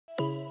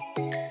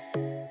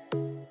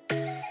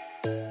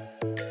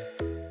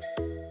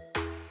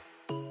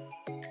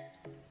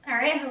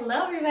Alright,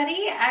 hello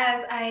everybody.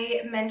 As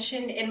I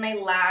mentioned in my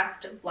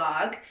last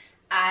vlog,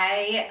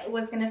 I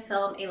was going to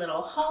film a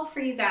little haul for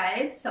you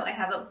guys. So I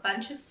have a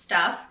bunch of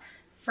stuff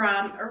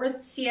from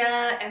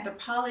ARITZIA,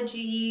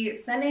 ANTHROPOLOGIE,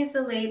 SNDY'S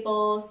the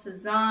label,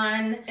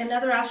 SEZANE,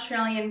 another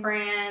Australian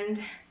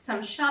brand,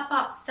 some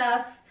SHOPBOP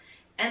stuff,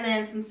 and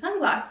then some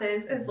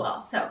sunglasses as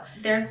well. So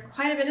there's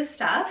quite a bit of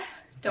stuff.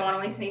 Don't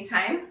want to waste any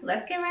time.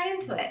 Let's get right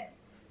into it.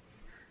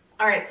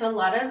 Alright, so a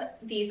lot of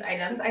these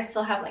items I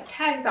still have like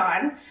tags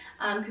on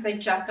because I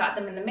just got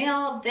them in the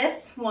mail.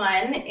 This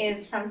one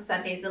is from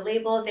SNDY'S the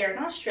label. They're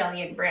an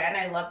Australian brand.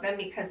 I love them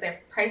because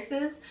their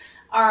prices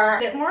are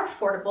a bit more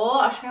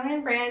affordable.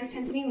 Australian brands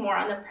tend to be more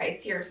on the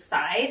pricier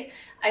side.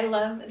 I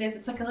love this.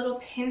 It's like a little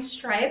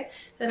pinstripe.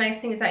 The nice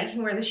thing is that you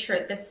can wear the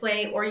shirt this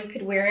way, or you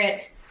could wear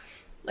it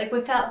like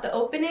without the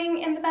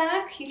opening in the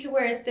back. You could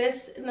wear it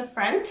this in the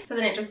front. So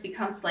then it just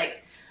becomes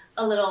like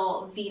a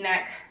little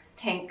V-neck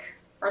tank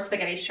or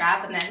spaghetti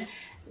strap, and then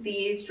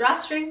these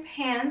drawstring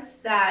pants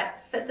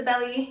that fit the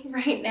belly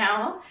right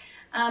now.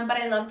 But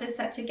I love this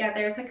set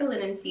together. It's like a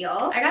linen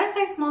feel. I got a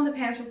size small in the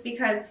pants just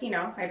because, you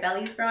know, my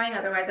belly's growing.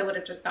 Otherwise I would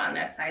have just gotten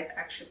a size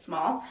extra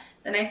small.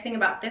 The nice thing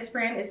about this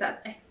brand is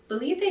that I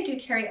believe they do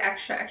carry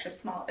extra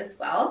small as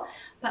well,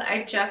 but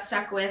I just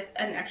stuck with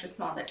an extra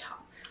small on the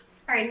top.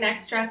 All right,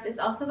 next dress is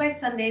also by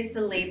SNDY'S the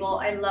label.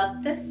 I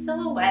love this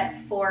silhouette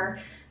for,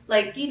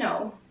 like, you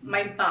know,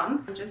 my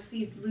bum. Just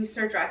these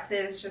looser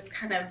dresses just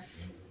kind of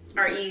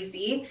are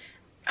easy.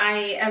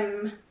 I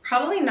am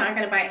probably not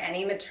going to buy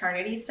any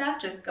maternity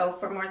stuff, just go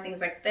for more things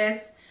like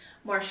this,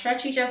 more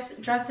stretchy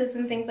dresses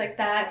and things like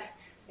that.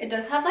 It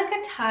does have like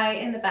a tie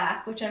in the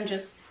back, which I'm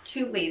just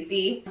too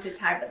lazy to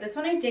tie, but this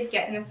one I did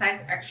get in a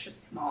size extra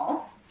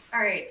small. All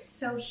right,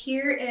 so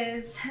here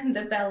is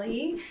the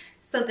belly.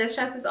 So this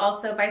dress is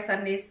also by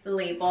SNDY'S the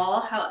label.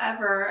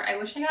 However, I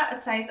wish I got a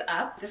size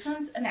up. This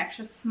one's an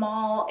extra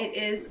small. It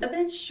is a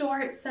bit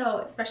short,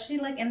 so especially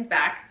like in the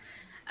back,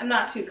 I'm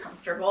not too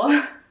comfortable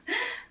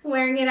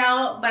wearing it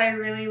out, but I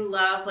really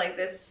love like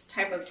this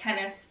type of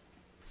tennis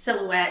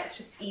silhouette. It's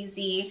just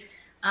easy.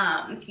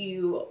 If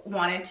you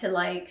wanted to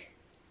like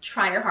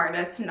try your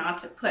hardest not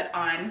to put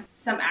on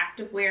some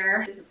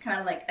activewear, this is kind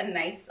of like a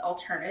nice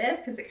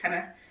alternative because it kind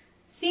of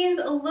seems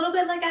a little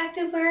bit like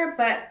activewear,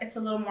 but it's a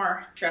little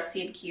more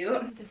dressy and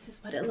cute. This is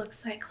what it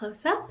looks like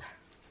close up.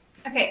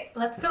 Okay,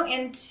 let's go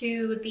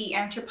into the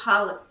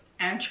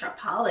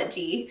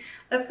ANTHROPOLOGIE.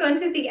 Let's go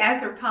into the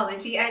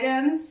ANTHROPOLOGIE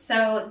items.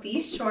 So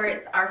these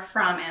shorts are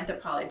from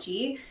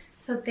ANTHROPOLOGIE.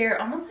 So they're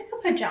almost like a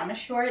pajama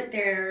short.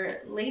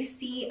 They're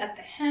lacy at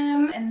the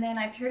hem, and then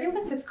I paired it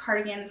with this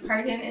cardigan. This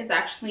cardigan is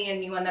actually a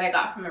new one that I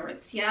got from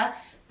ARITZIA,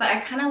 but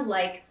I kind of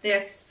like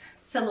this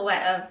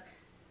silhouette of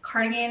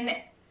cardigan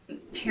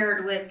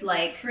paired with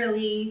like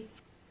really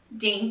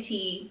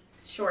dainty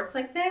shorts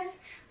like this.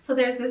 So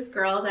there's this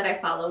girl that I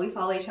follow. We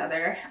follow each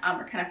other.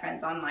 We're kind of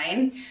friends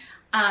online.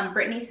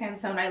 Brittany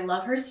Sansone. I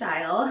love her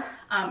style.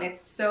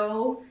 It's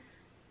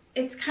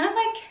kind of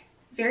like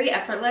very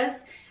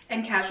effortless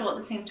and casual at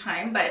the same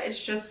time, but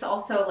it's just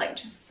also like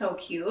just so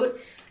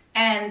cute.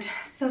 And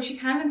so she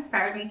kind of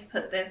inspired me to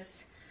put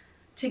this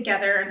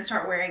together and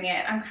start wearing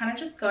it. I'm kind of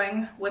just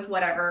going with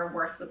whatever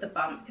works with the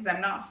bump because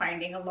I'm not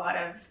finding a lot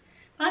of,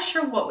 I'm not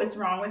sure what was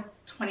wrong with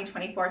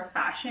 2024's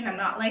fashion. I'm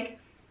not like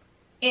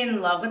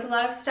in love with a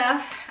lot of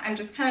stuff. I'm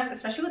just kind of,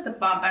 especially with the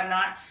bump,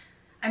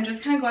 I'm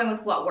just kind of going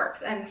with what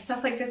works, and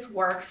stuff like this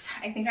works.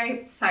 I think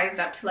I sized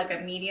up to like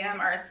a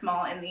medium or a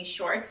small in these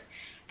shorts,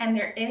 and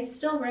there is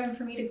still room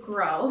for me to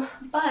grow,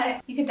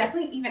 but you could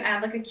definitely even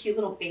add like a cute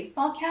little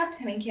baseball cap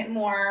to make it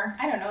more,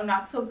 I don't know,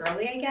 not so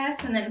girly, I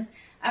guess. And then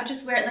I would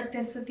just wear it like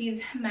this with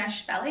these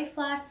mesh ballet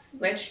flats,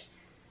 which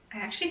I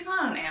actually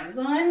got on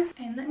Amazon,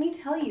 and let me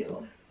tell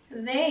you,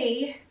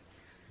 they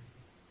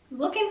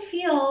look and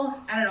feel,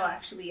 I don't know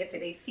actually if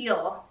they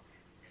feel,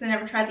 because I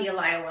never tried the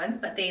Elia ones,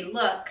 but they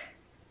look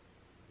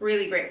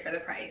really great for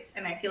the price,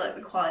 and I feel like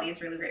the quality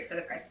is really great for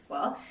the price as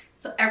well.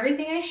 So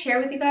everything I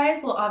share with you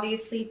guys will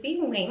obviously be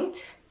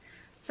linked.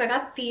 So I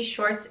got these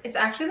shorts. It's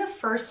actually the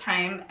first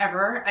time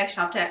ever I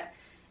shopped at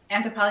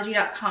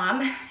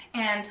anthropologie.com,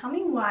 and tell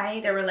me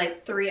why there were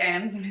like 3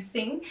 items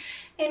missing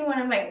in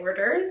one of my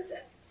orders.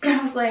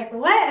 I was like,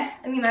 what?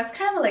 I mean, that's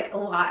kind of like a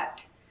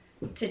lot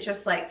to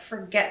just like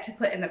forget to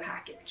put in the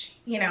package,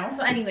 you know?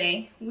 So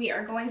anyway, we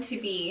are going to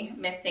be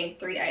missing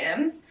 3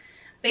 items.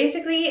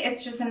 Basically,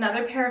 it's just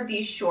another pair of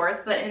these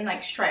shorts, but in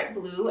like striped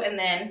blue, and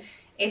then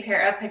a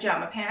pair of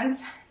pajama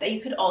pants that you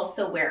could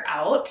also wear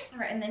out. All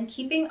right, and then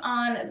keeping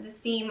on the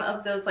theme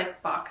of those like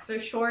boxer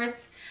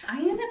shorts, I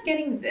ended up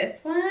getting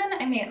this one.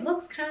 I mean, it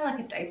looks kind of like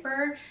a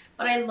diaper,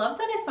 but I love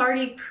that it's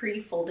already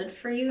pre-folded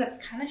for you. It's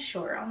kind of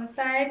short on the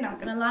side, not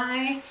gonna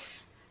lie.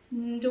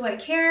 Do I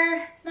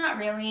care? Not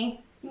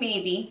really.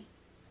 Maybe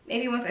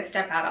once I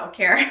step out I'll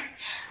care,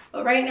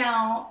 but right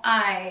now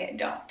I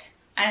don't,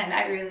 and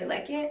I really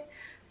like it.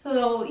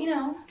 So, you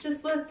know,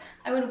 just with,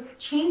 I would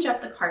change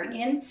up the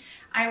cardigan.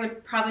 I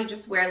would probably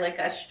just wear like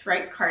a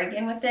striped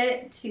cardigan with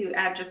it to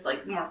add just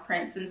like more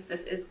print, since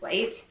this is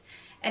white,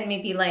 and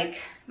maybe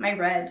like my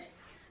red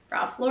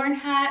Ralph Lauren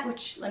hat,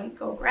 which let me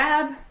go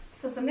grab.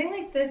 So something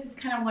like this is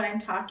kind of what I'm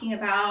talking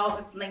about,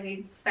 with like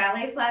maybe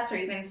ballet flats or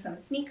even some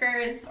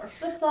sneakers or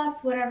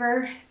flip-flops,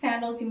 whatever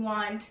sandals you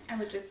want. I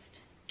would just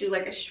do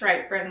like a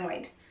striped red and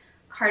white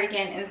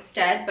cardigan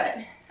instead, but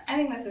I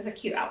think this is a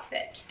cute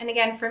outfit. And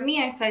again, for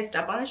me, I sized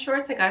up on the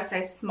shorts. I got a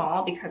size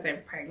small because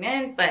I'm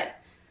pregnant, but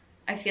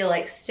I feel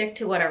like stick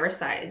to whatever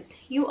size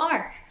you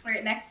are. All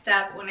right, next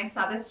up, when I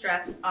saw this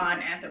dress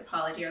on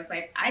Anthropologie, I was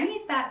like, I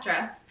need that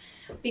dress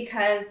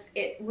because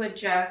it would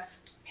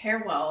just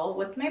pair well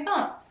with my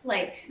bump.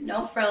 Like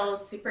no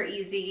frills, super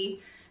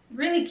easy,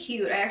 really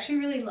cute. I actually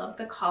really love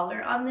the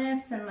collar on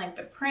this and like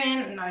the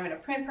print. I'm not even a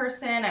print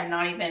person. I'm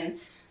not even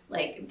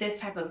like this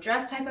type of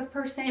dress type of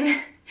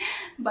person,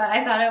 but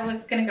I thought it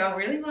was gonna go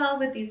really well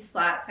with these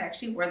flats. I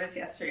actually wore this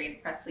yesterday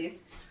to Presley's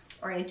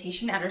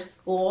orientation at her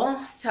school.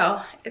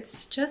 So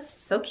it's just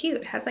so cute.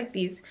 It has like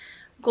these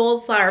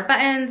gold flower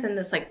buttons and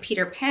this like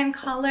Peter Pan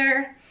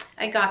collar.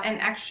 I got an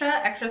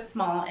extra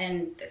small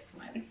in this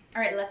one.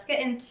 All right, let's get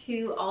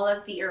into all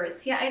of the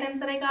ARITZIA items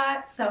that I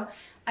got. So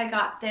I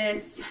got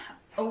this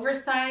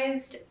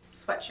oversized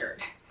sweatshirt.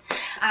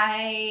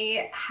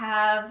 I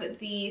have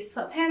the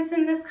sweatpants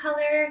in this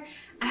color.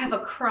 I have a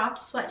cropped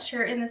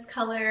sweatshirt in this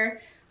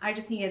color. I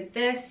just needed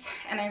this,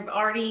 and I've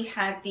already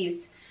had the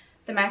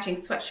matching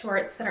sweat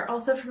shorts that are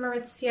also from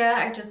ARITZIA.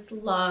 I just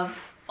love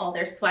all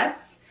their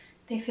sweats.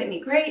 They fit me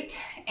great,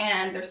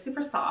 and they're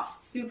super soft,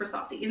 super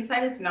soft. The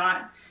inside is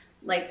not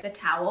like the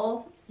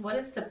towel. What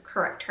is the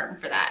correct term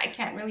for that? I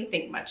can't really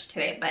think much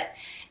today, but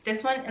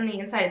this one on the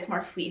inside, it's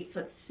more fleece, so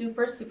it's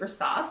super, super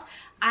soft.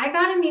 I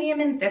got a medium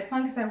in this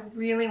one because I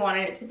really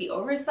wanted it to be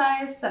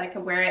oversized so I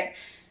could wear it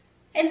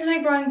into my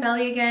growing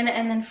belly again.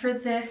 And then for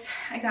this,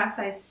 I got a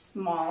size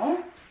small.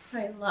 So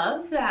I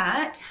love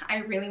that. I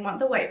really want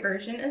the white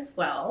version as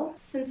well.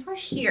 Since we're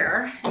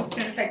here, and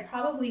since I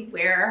probably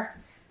wear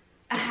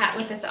a hat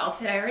with this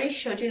outfit, I already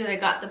showed you that I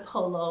got the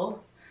polo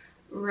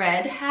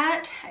red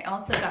hat. I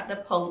also got the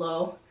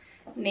polo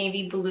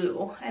navy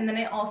blue. And then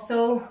I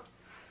also,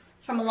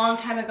 from a long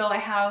time ago, I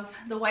have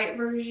the white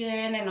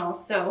version and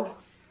also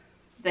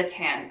the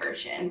tan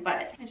version.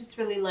 But I just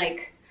really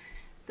like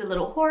the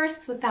little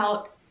horse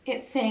without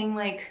it saying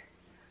like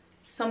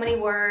so many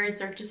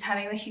words or just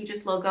having the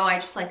hugest logo. I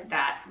just like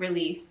that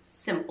really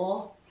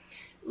simple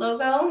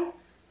logo.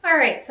 All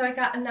right, so I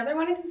got another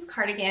one of these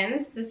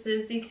cardigans. This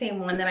is the same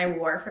one that I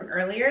wore from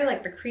earlier,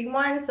 like the cream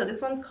one. So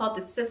this one's called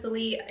the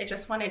Sicily. I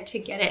just wanted to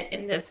get it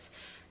in this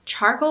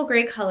charcoal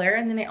gray color.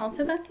 And then I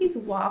also got these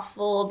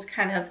waffled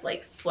kind of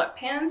like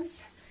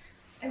sweatpants.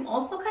 I'm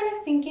also kind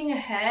of thinking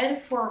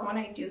ahead for when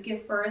I do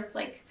give birth,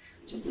 like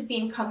just to be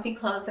in comfy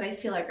clothes that I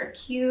feel like are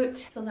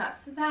cute. So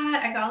that's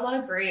that. I got a lot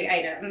of gray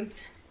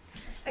items.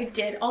 I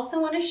did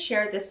also want to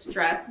share this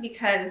dress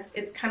because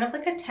it's kind of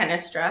like a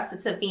tennis dress.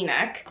 It's a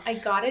V-neck. I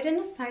got it in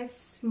a size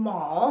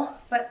small,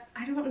 but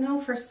I don't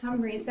know, for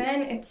some reason,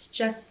 it's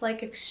just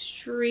like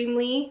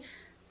extremely,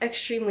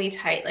 extremely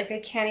tight. Like I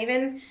can't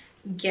even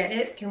get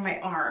it through my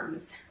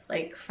arms,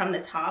 like from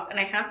the top. And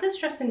I have this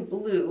dress in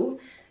blue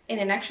in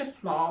an extra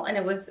small, and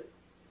it was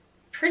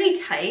pretty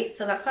tight.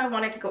 So that's why I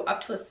wanted to go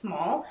up to a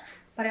small,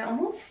 but I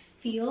almost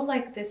feel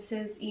like this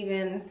is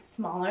even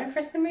smaller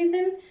for some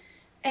reason.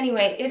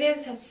 Anyway, it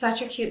is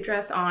such a cute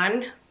dress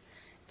on.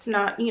 It's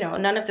not, you know,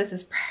 none of this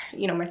is,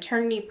 you know,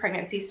 maternity,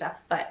 pregnancy stuff,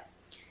 but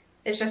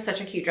it's just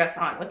such a cute dress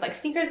on with like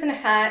sneakers and a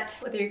hat.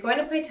 Whether you're going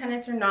to play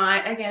tennis or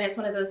not, again, it's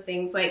one of those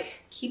things like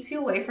keeps you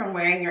away from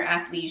wearing your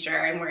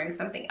athleisure and wearing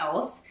something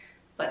else,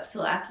 but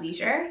still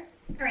athleisure.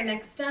 All right,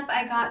 next up,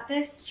 I got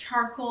this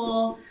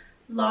charcoal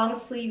long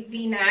sleeve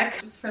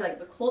V-neck just for like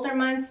the colder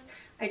months.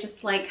 I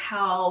just like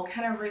how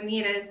kind of roomy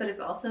it is, but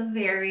it's also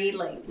very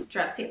like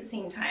dressy at the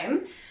same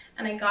time.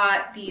 And I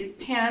got these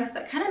pants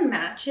that kind of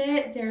match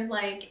it. They're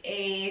like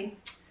a,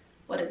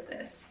 what is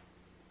this?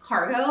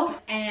 Cargo.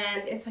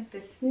 And it's like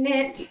this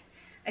knit.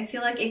 I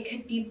feel like it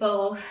could be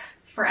both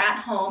for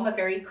at home, a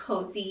very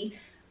cozy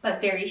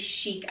but very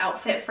chic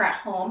outfit for at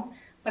home.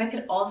 But I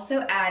could also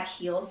add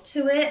heels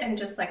to it and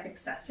just like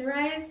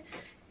accessorize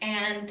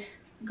and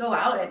go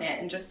out in it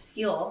and just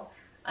feel,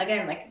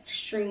 again, like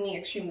extremely,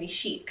 extremely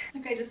chic.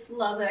 Like I just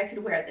love that I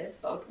could wear this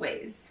both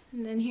ways.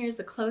 And then here's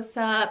a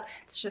close-up.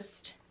 It's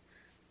just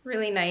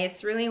really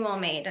nice, really well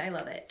made. I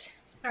love it.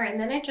 All right, and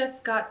then I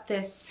just got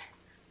this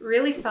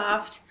really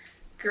soft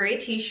gray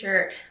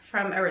t-shirt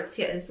from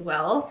ARITZIA as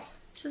well.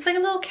 It's just like a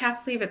little cap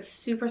sleeve. It's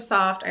super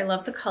soft. I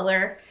love the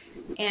color.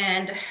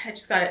 And I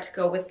just got it to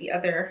go with the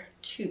other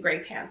two gray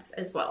pants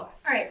as well.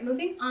 All right,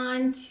 moving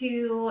on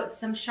to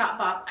some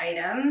SHOPBOP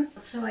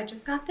items. So I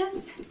just got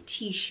this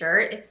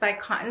t-shirt. It's by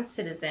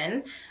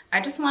Citizen. I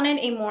just wanted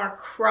a more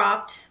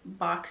cropped,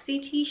 boxy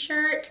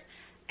t-shirt.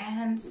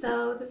 And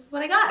so this is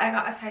what I got. I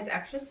got a size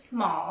extra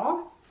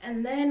small.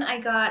 And then I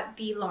got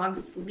the long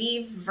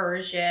sleeve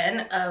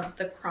version of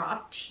the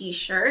cropped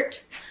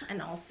t-shirt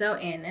and also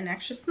in an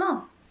extra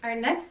small. All right,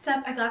 next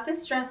up, I got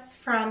this dress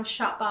from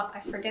SHOPBOP.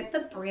 I forget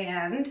the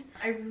brand.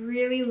 I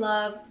really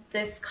love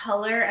this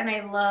color and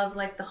I love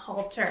like the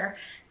halter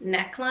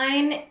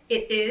neckline.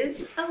 It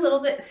is a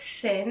little bit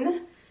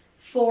thin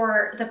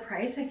for the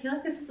price. I feel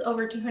like this was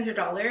over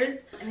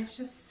 $200 and it's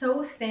just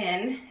so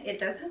thin. It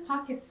does have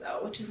pockets though,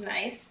 which is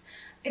nice.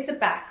 It's a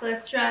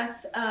backless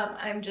dress.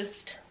 I'm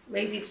just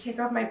lazy to take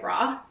off my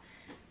bra.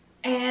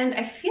 And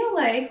I feel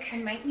like I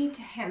might need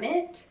to hem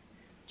it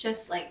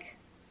just like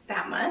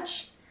that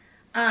much.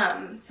 So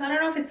I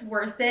don't know if it's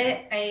worth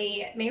it.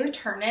 I may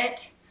return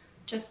it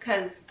just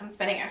because I'm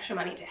spending extra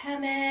money to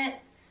hem it.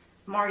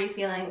 I'm already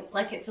feeling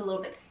like it's a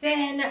little bit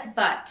thin,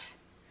 but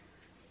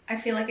I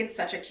feel like it's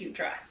such a cute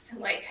dress.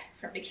 Like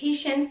for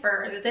vacation,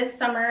 for this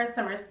summer,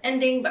 summer's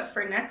ending, but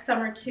for next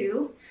summer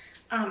too.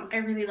 I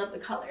really love the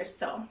colors,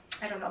 so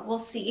I don't know, we'll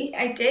see.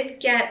 I did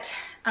get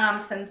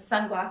some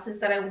sunglasses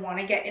that I want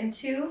to get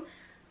into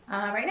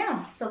right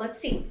now, so let's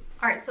see.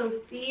 All right, so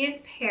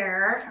this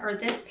pair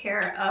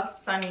of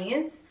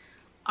sunnies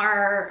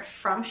are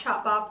from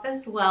SHOPBOP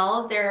as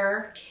well.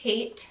 They're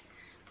Kate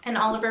and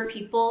Oliver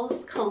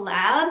Peoples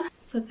collab.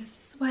 So this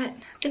is what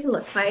they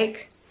look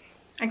like.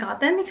 I got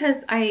them because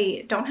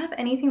I don't have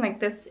anything like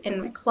this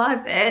in my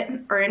closet,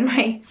 or in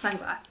my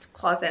sunglass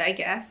closet, I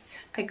guess.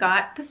 I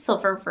got the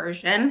silver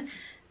version.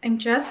 I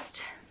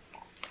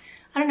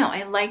don't know,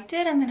 I liked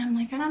it and then I'm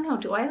like, I don't know,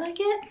 do I like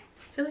it?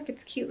 I feel like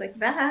it's cute like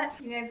that.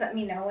 You guys let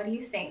me know, what do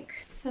you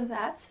think? So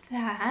that's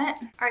that.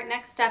 All right,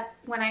 next up,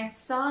 when I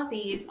saw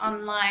these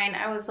online,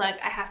 I was like,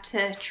 I have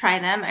to try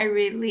them. I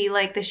really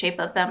like the shape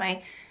of them.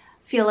 I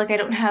feel like I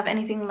don't have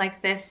anything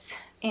like this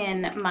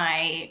in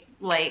my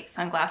like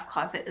sunglass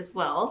closet as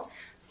well.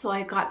 So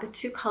I got the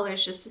two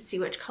colors just to see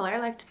which color I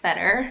liked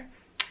better.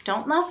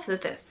 Don't love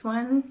this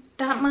one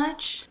that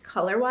much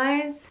color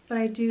wise, but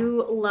I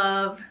do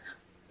love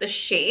the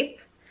shape.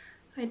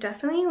 I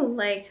definitely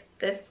like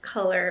this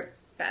color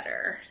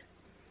better.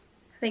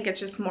 I think it's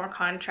just more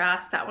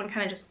contrast. That one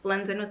kind of just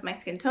blends in with my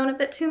skin tone a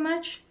bit too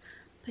much.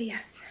 But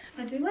yes,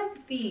 I do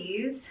like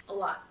these a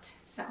lot.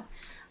 So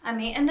I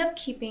may end up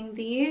keeping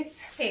these.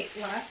 Okay,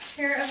 last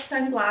pair of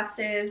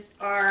sunglasses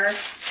are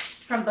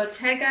from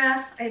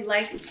Bottega. I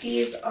like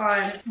these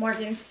on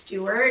Morgan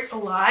Stewart a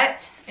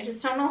lot. I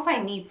just don't know if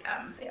I need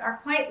them. They are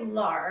quite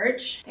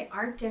large. They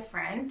are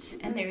different,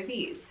 and they're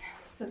these.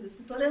 So this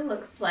is what it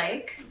looks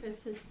like.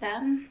 This is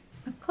them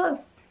up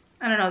close.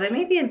 I don't know, they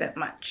may be a bit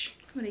much.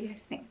 What do you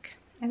guys think?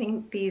 I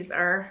think these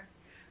are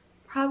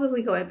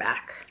probably going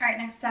back. All right,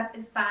 next up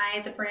is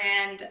by the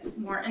brand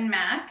Morton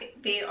Mac.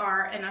 They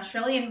are an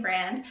Australian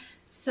brand.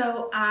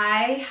 So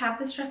I have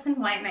this dress in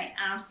white and I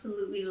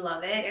absolutely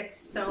love it. It's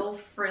so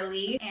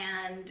frilly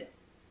and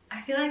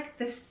I feel like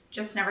this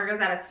just never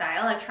goes out of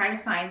style. I tried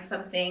to find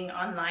something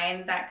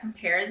online that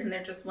compares and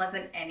there just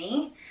wasn't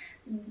any.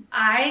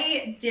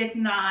 I did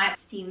not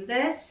steam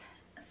this,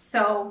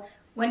 so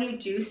when you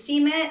do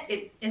steam it,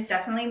 it is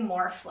definitely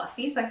more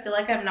fluffy. So I feel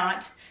like I'm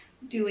not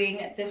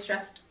doing this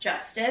dress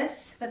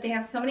justice, but they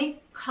have so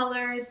many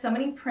colors, so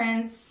many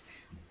prints.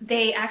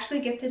 They actually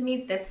gifted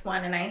me this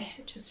one and I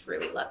just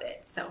really love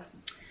it. So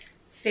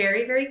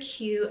very, very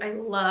cute. I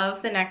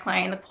love the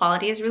neckline. The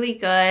quality is really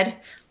good.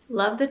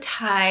 Love the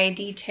tie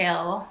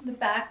detail. The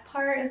back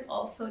part is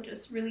also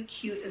just really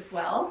cute as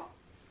well.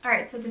 All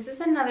right, so this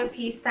is another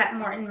piece that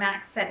Morton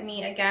Mac sent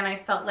me. Again, I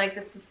felt like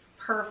this was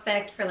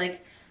perfect for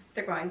like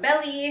the growing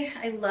belly.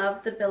 I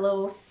love the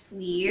billow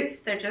sleeves.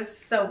 They're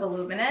just so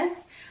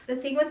voluminous. The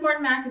thing with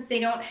Morton Mac is they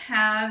don't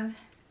have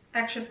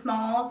extra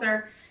smalls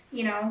or,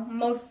 you know,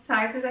 most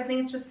sizes. I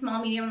think it's just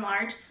small, medium,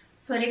 large.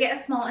 So I did get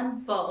a small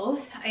in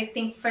both. I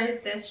think for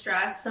this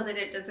dress, so that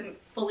it doesn't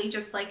fully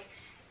just like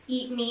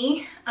eat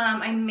me,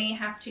 I may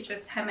have to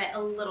just hem it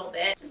a little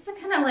bit just to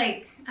kind of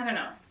like, I don't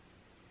know,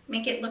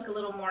 make it look a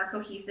little more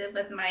cohesive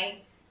with my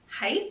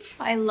height.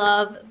 I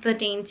love the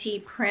dainty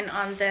print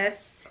on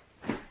this.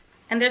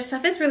 And their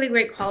stuff is really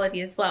great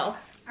quality as well.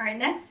 All right,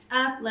 next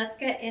up, let's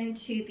get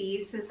into the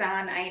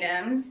SEZANE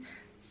items.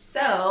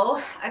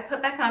 So I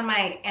put back on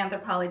my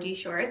Anthropologie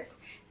shorts.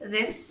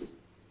 This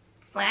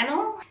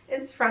flannel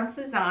is from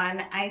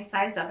SEZANE. I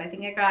sized up. I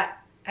think I got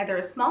either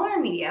a small or a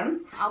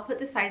medium. I'll put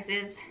the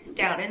sizes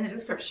down in the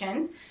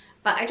description.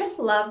 But I just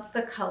loved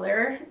the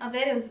color of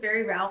it. It was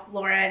very Ralph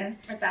Lauren,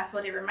 or that's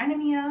what it reminded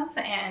me of.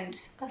 And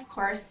of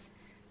course,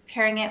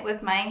 pairing it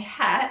with my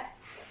hat.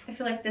 I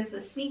feel like this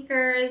with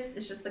sneakers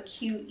is just a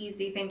cute,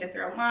 easy thing to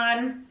throw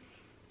on.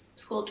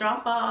 School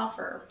drop off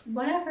or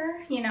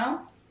whatever, you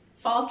know,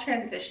 fall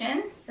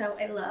transition. So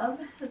I love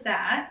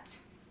that.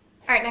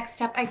 All right,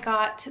 next up, I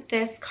got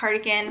this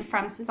cardigan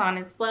from SEZANE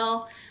as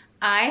well.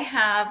 I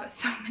have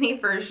so many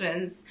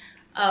versions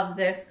of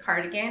this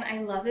cardigan. I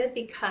love it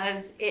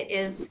because it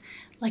is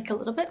like a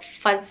little bit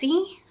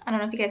fuzzy. I don't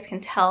know if you guys can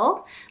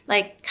tell,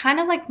 like kind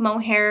of like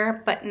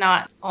mohair, but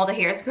not all the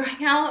hair is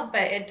growing out,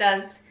 but it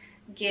does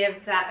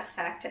give that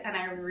effect. And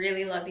I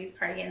really love these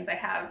cardigans. I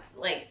have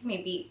like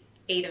maybe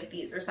 8 of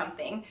these or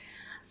something.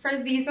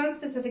 For these ones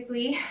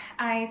specifically,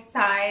 I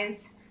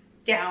size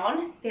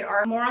down. They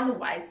are more on the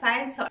wide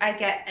side, so I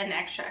get an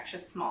extra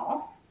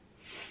small.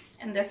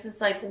 And this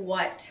is like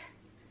what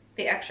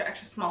the extra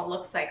small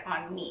looks like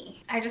on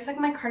me. I just like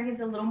my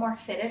cardigans a little more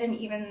fitted, and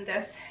even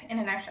this in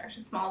an extra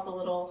small is a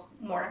little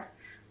more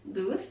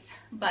loose,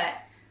 but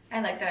I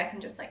like that I can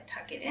just like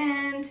tuck it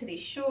into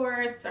these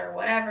shorts or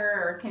whatever,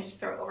 or can just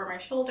throw it over my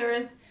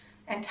shoulders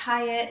and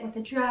tie it with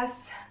a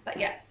dress. But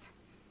yes,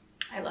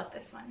 I love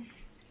this one.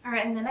 All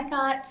right, and then I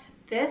got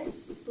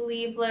this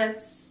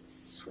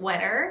sleeveless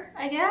sweater,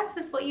 I guess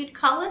is what you'd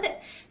call it.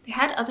 They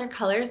had other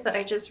colors, but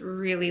I just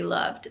really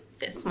loved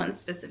this one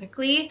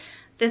specifically.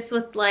 This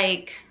with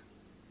like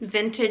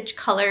vintage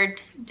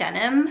colored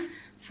denim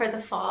for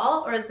the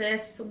fall, or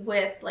this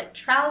with like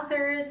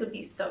trousers would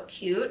be so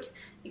cute.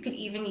 You could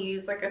even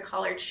use like a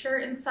collared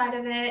shirt inside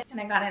of it. And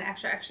I got an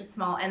extra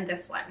small and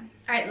this one.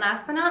 All right,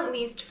 last but not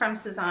least from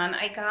SEZANE,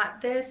 I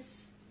got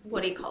this,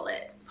 what do you call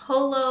it?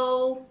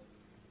 Polo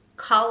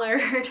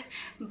collared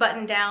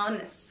button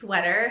down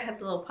sweater. It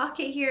has a little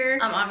pocket here.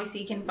 Obviously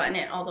you can button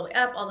it all the way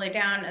up, all the way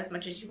down as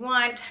much as you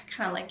want.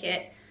 Kind of like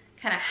it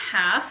kind of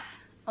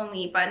half,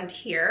 only buttoned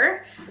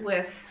here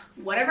with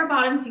whatever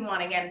bottoms you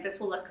want. Again, this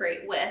will look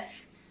great with,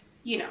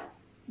 you know,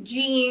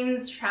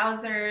 jeans,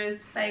 trousers.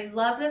 But I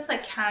love this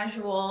like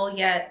casual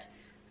yet,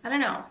 I don't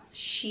know,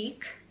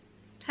 chic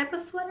type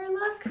of sweater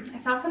look. I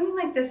saw something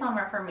like this on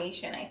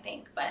Reformation, I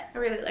think, but I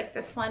really like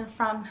this one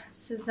from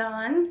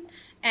SEZANE.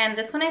 And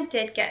this one I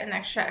did get an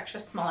extra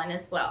small in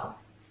as well.